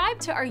subscribe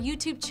to our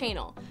YouTube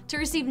channel to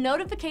receive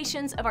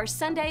notifications of our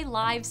Sunday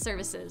live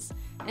services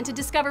and to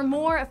discover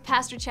more of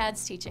Pastor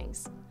Chad's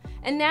teachings.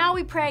 And now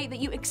we pray that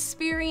you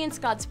experience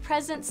God's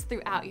presence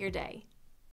throughout your day.